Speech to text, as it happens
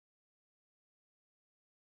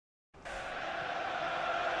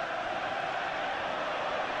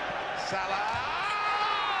Salah!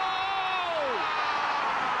 Oh!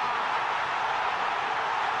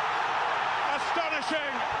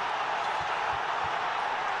 Astonishing!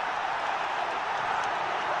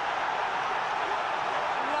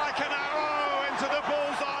 Like an arrow into the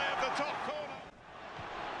bullseye of the top corner.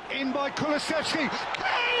 In by Kulusevski.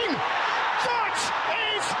 Kane! That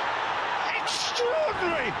is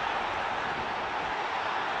extraordinary!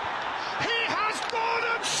 He has gone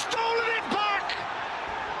and stolen it back!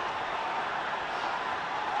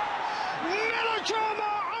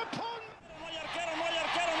 Melodrama upon... No hay arquero,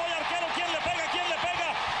 ¿quién le pega?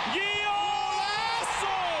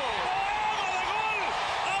 ¡Golazo! ¡Poema de gol!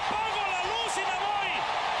 ¡Apago la luz y me voy!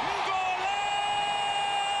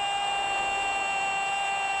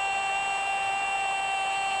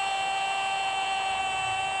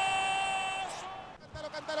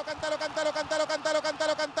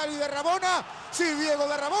 Cántalo y de Rabona, sí, Diego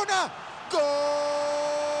de Rabona, gol,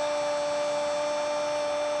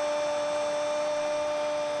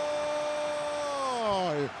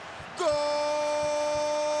 gol.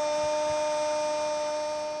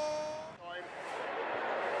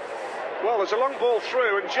 Well, there's a long ball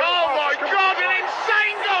through and Joe... Oh my God, an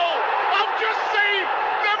insane goal! I've just seen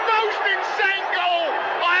the most insane goal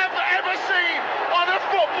I have ever seen on a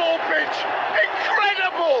football pitch.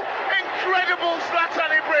 Incredible, incredible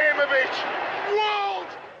Zlatan Ibrahimovic. World!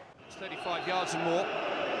 It's 35 yards and more.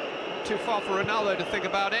 Too far for Ronaldo to think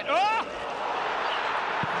about it. Oh!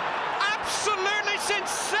 Absolutely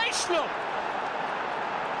sensational!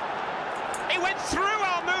 He went through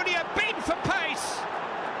Almunia, beaten for pace.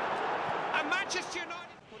 And Manchester United...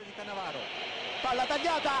 Palla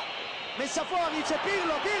tagliata, messa fuori, c'è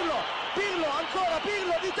Pirlo, ancora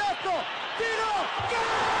Pirlo di tacco, tiro,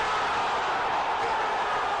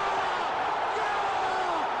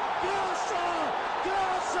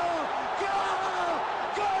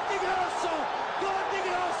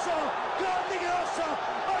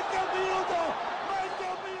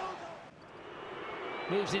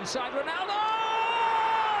 Moves inside Ronaldo!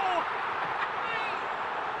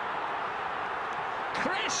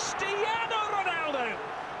 Cristiano Ronaldo!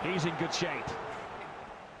 He's in good shape.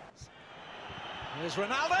 Here's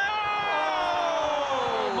Ronaldo!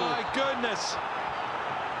 Oh my goodness!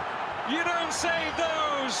 You don't save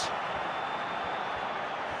those!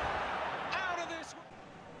 Out of this.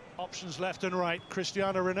 Options left and right.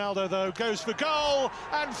 Cristiano Ronaldo, though, goes for goal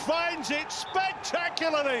and finds it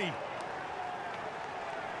spectacularly.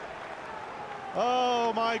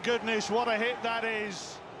 Oh my goodness, what a hit that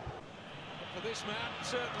is. For this man,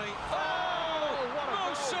 certainly. Oh, what a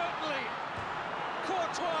goal. Certainly.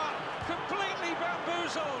 Courtois completely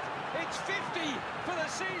bamboozled. It's 50 for the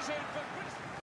season for Cristiano.